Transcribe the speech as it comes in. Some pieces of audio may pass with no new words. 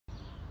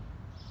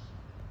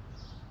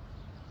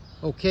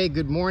Okay,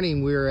 good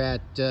morning. We're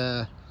at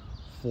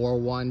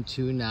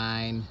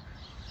 4129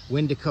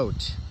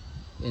 Wyncote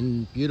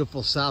in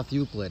beautiful South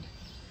Euclid.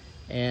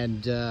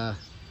 And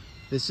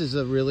this is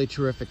a really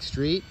terrific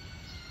street.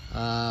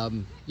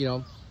 You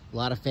know, a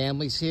lot of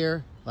families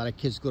here, a lot of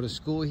kids go to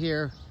school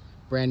here,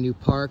 brand new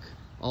park.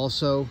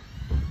 Also,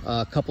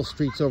 a couple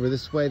streets over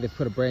this way, they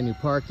put a brand new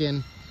park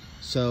in.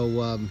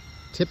 So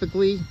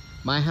typically,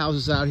 my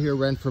houses out here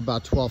rent for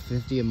about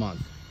 $12.50 a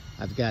month.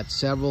 I've got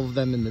several of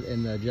them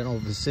in the general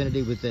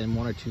vicinity within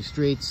one or two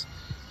streets,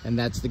 and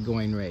that's the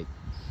going rate.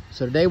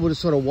 So today we'll just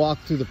sort of walk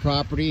through the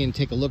property and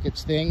take a look at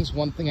things.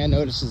 One thing I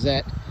noticed is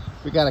that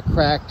we got a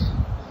cracked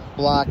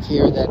block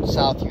here that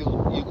South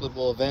Euclid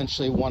will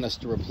eventually want us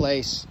to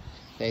replace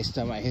based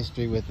on my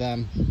history with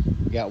them.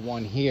 We got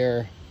one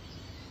here,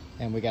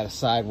 and we got a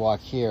sidewalk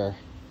here.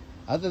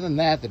 Other than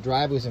that, the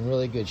driveway's in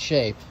really good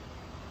shape,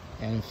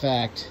 and in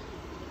fact,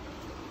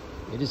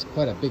 it is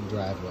quite a big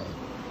driveway.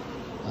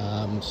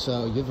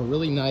 So you have a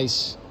really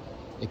nice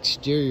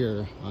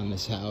exterior on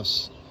this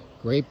house,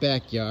 great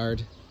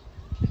backyard.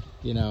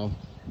 You know,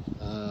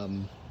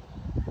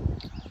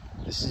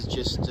 this is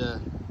just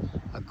a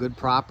good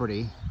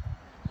property,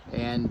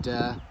 and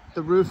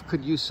the roof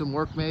could use some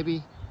work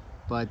maybe,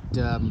 but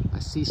I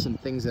see some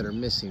things that are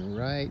missing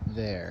right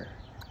there,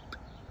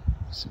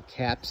 some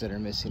caps that are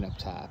missing up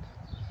top.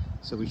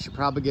 So we should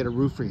probably get a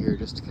roofer here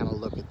just to kind of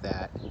look at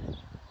that.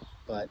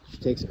 But she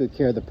takes good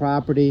care of the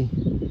property.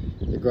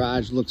 The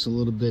garage looks a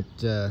little bit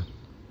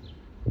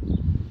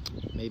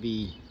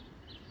maybe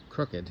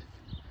crooked,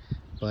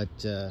 but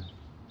I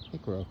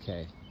think we're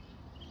okay.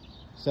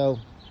 So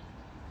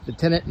the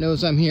tenant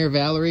knows I'm here,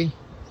 Valerie,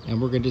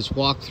 and we're gonna just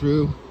walk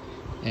through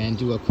and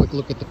do a quick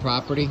look at the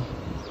property,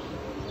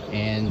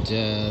 and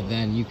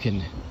then you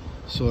can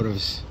sort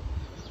of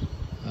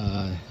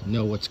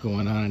know what's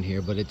going on in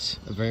here. But it's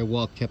a very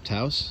well kept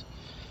house.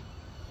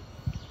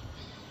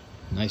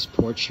 Nice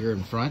porch here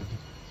in front.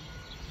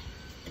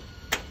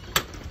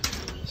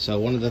 So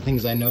one of the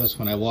things I noticed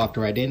when I walked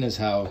right in is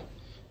how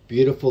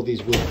beautiful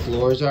these wood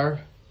floors are.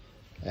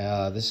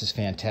 This is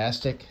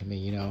fantastic. I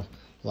mean, you know,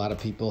 a lot of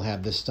people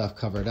have this stuff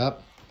covered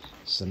up.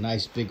 It's a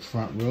nice big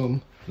front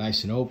room,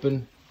 nice and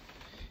open.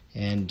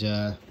 And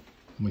when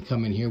we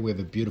come in here, we have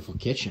a beautiful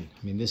kitchen.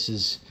 I mean, this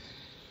is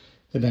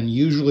an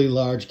unusually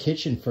large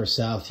kitchen for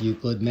South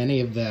Euclid.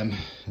 Many of them,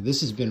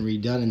 this has been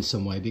redone in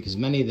some way because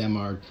many of them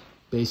are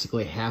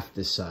basically half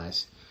this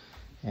size.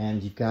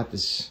 And you've got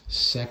this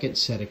second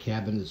set of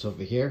cabinets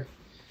over here.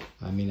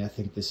 I mean, I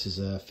think this is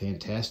a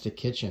fantastic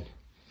kitchen.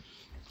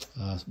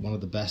 One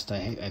of the best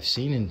I've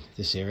seen in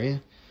this area.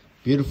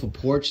 Beautiful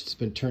porch. It's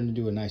been turned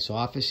into a nice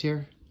office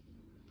here.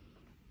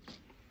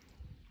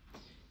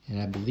 And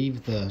I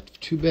believe the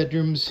 2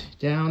 bedrooms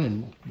down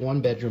and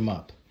 1 bedroom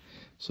up.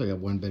 So I got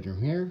 1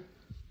 bedroom here.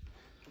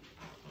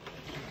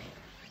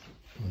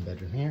 1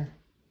 bedroom here.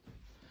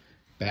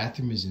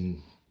 Bathroom is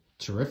in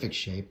terrific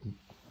shape.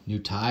 New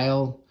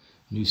tile,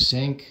 new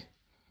sink.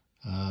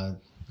 Now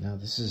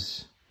this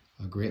is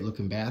a great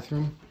looking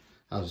bathroom.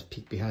 I'll just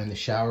peek behind the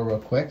shower real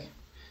quick,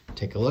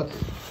 take a look.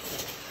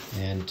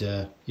 And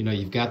you know,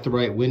 you've got the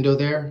right window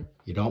there.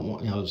 You don't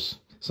want, you know,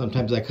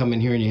 sometimes I come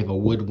in here and you have a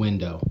wood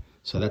window.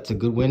 So that's a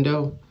good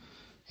window,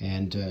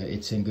 and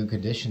it's in good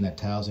condition. That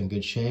tile's in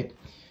good shape.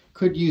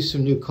 Could use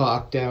some new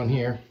caulk down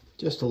here.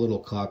 Just a little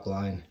caulk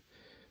line,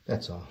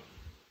 that's all.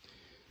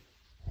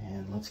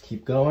 And let's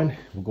keep going.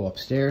 We'll go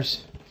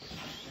upstairs.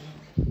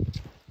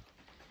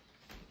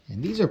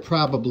 And these are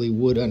probably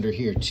wood under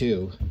here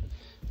too,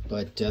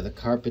 but the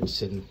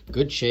carpet's in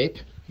good shape,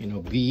 you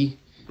know, B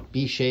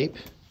shape.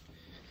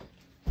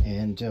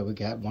 And we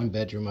got 1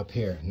 bedroom up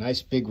here.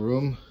 Nice big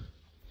room.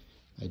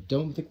 I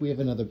don't think we have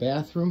another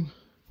bathroom.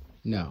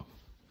 No.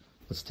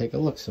 Let's take a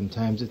look.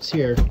 Sometimes it's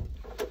here.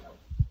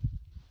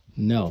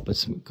 No, but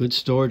some good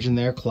storage in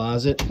there,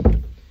 closet.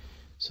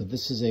 So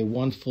this is a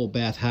 1 full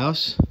bath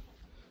house.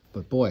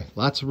 But boy,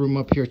 lots of room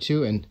up here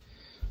too, and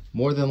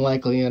more than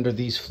likely under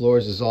these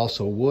floors is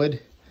also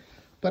wood.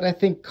 But I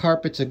think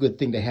carpet's a good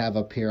thing to have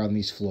up here on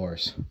these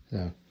floors.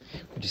 So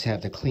we just have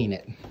to clean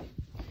it.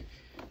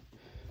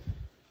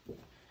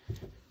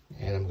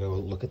 And I'm going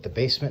to look at the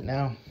basement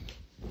now.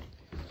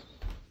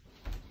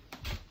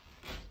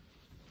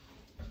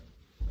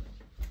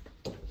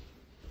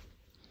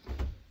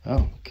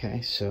 Oh,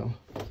 okay, so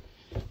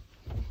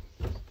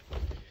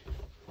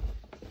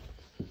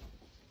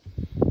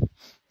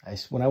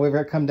whenever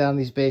I come down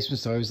these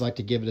basements, I always like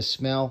to give it a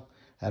smell.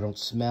 I don't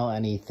smell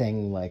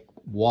anything like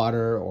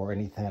water or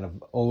any kind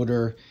of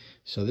odor.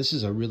 So this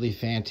is a really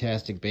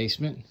fantastic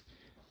basement.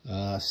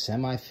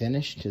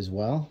 Semi-finished as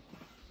well,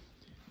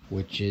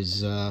 which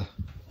is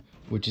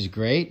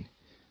great.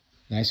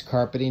 Nice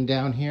carpeting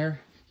down here.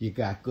 You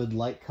got good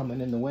light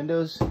coming in the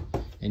windows,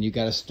 and you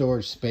got a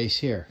storage space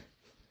here.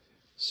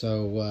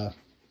 So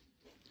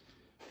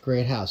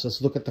great house.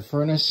 Let's look at the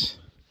furnace.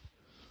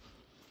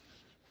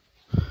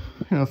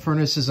 You know,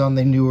 furnace is on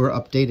the newer,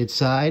 updated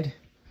side.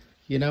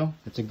 You know,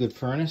 it's a good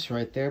furnace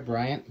right there,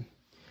 Bryant.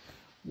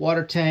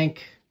 Water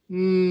tank,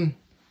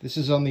 this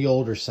is on the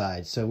older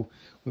side. So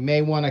We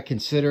may want to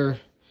consider,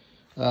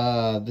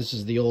 this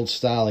is the old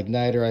style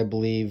igniter, I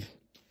believe.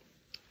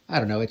 I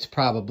don't know, it's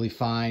probably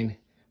fine,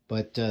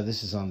 but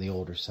this is on the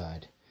older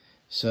side.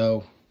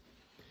 So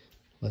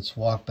let's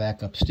walk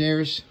back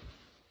upstairs.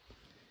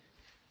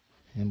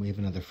 And we have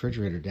another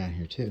refrigerator down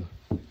here too.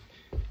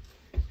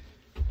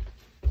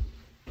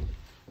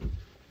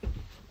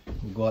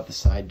 We'll go out the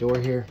side door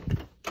here.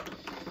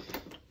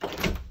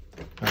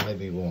 Or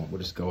maybe we won't. We'll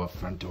just go up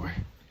front door.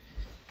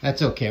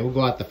 That's okay. We'll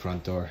go out the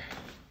front door.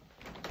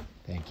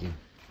 Thank you.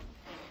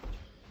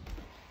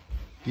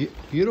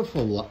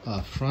 Beautiful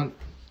front,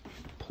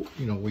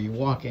 you know, where you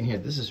walk in here.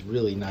 This is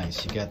really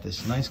nice. You got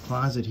this nice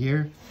closet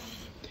here.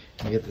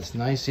 You get this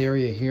nice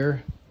area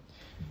here.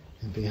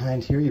 And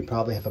behind here, you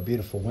probably have a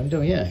beautiful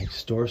window. Yeah, you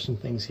store some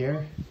things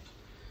here.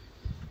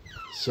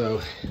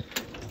 So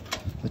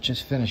let's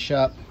just finish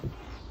up.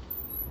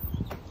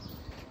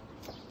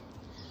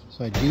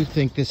 So I do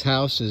think this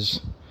house is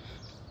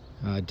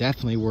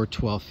definitely worth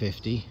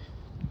 $1,250,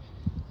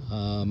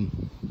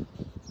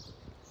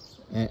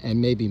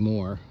 and maybe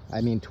more.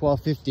 I mean,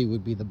 $1,250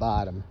 would be the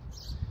bottom,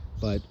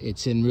 but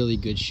it's in really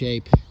good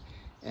shape,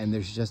 and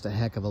there's just a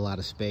heck of a lot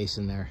of space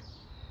in there.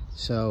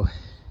 So,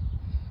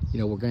 you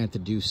know, we're gonna have to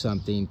do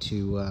something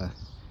to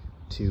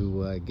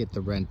get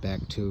the rent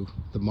back to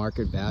the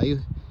market value,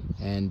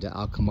 and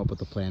I'll come up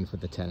with a plan for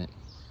the tenant.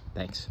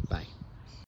 Thanks. Bye.